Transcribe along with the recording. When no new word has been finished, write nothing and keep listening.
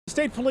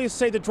State police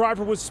say the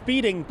driver was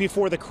speeding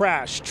before the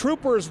crash.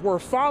 Troopers were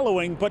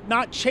following but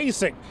not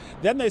chasing.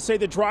 Then they say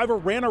the driver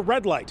ran a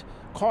red light,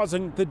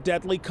 causing the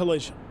deadly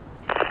collision.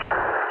 Just had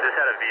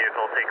a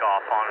vehicle take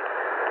off on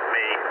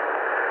me,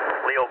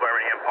 Leo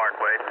Birmingham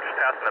Parkway, just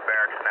passing the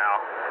barracks now.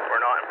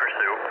 We're not in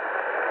pursuit.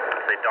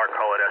 It's a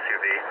dark-colored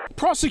SUV.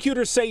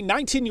 Prosecutors say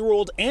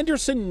 19-year-old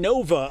Anderson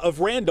Nova of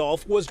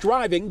Randolph was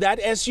driving that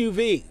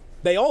SUV.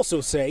 They also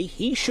say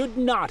he should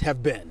not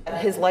have been.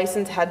 His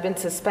license had been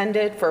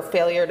suspended for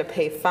failure to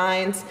pay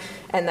fines,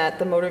 and that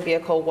the motor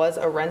vehicle was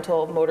a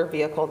rental motor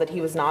vehicle that he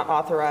was not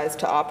authorized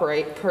to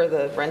operate per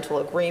the rental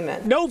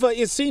agreement. Nova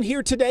is seen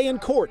here today in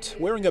court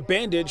wearing a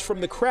bandage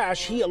from the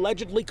crash he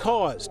allegedly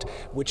caused,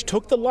 which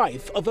took the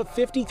life of a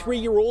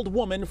 53-year-old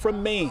woman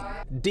from Maine,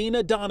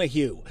 Dina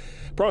Donahue.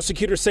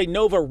 Prosecutors say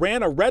Nova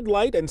ran a red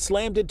light and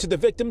slammed into the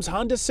victim's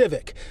Honda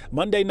Civic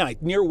Monday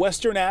night near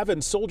Western Ave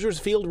and Soldiers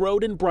Field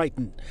Road in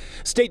Brighton.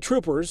 State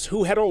troopers,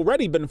 who had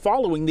already been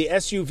following the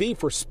SUV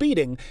for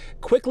speeding,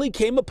 quickly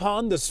came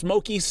upon the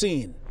smoky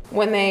scene.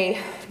 When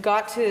they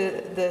got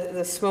to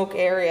the smoke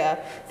area,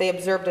 they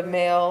observed a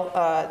male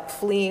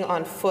fleeing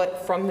on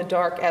foot from the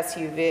dark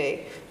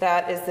SUV.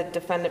 That is the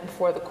defendant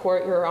before the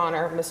court, Your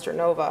Honor, Mr.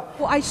 Nova.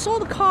 Well, I saw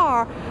the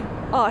car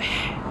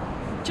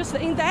just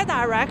in that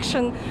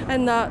direction,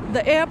 and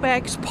the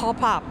airbags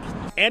pop up.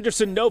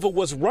 Anderson Nova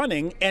was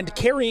running and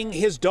carrying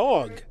his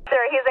dog. Sir,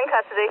 he's in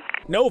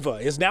custody. Nova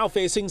is now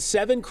facing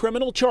 7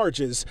 criminal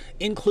charges,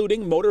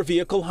 including motor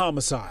vehicle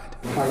homicide.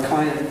 My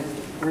client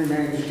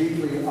remains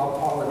deeply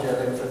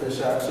apologetic for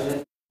this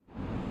accident.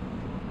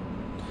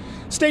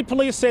 State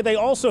police say they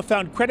also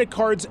found credit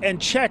cards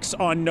and checks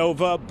on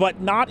Nova,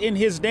 but not in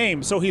his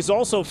name, so he's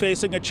also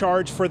facing a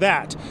charge for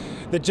that.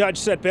 The judge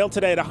set bail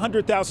today at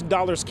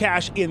 $100,000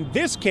 cash in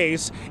this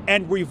case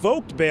and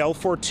revoked bail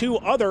for 2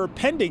 other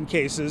pending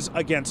cases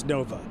against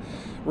Nova.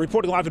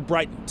 Reporting live in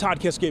Brighton, Todd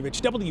Kiskiewicz,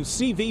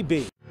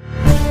 WCVB.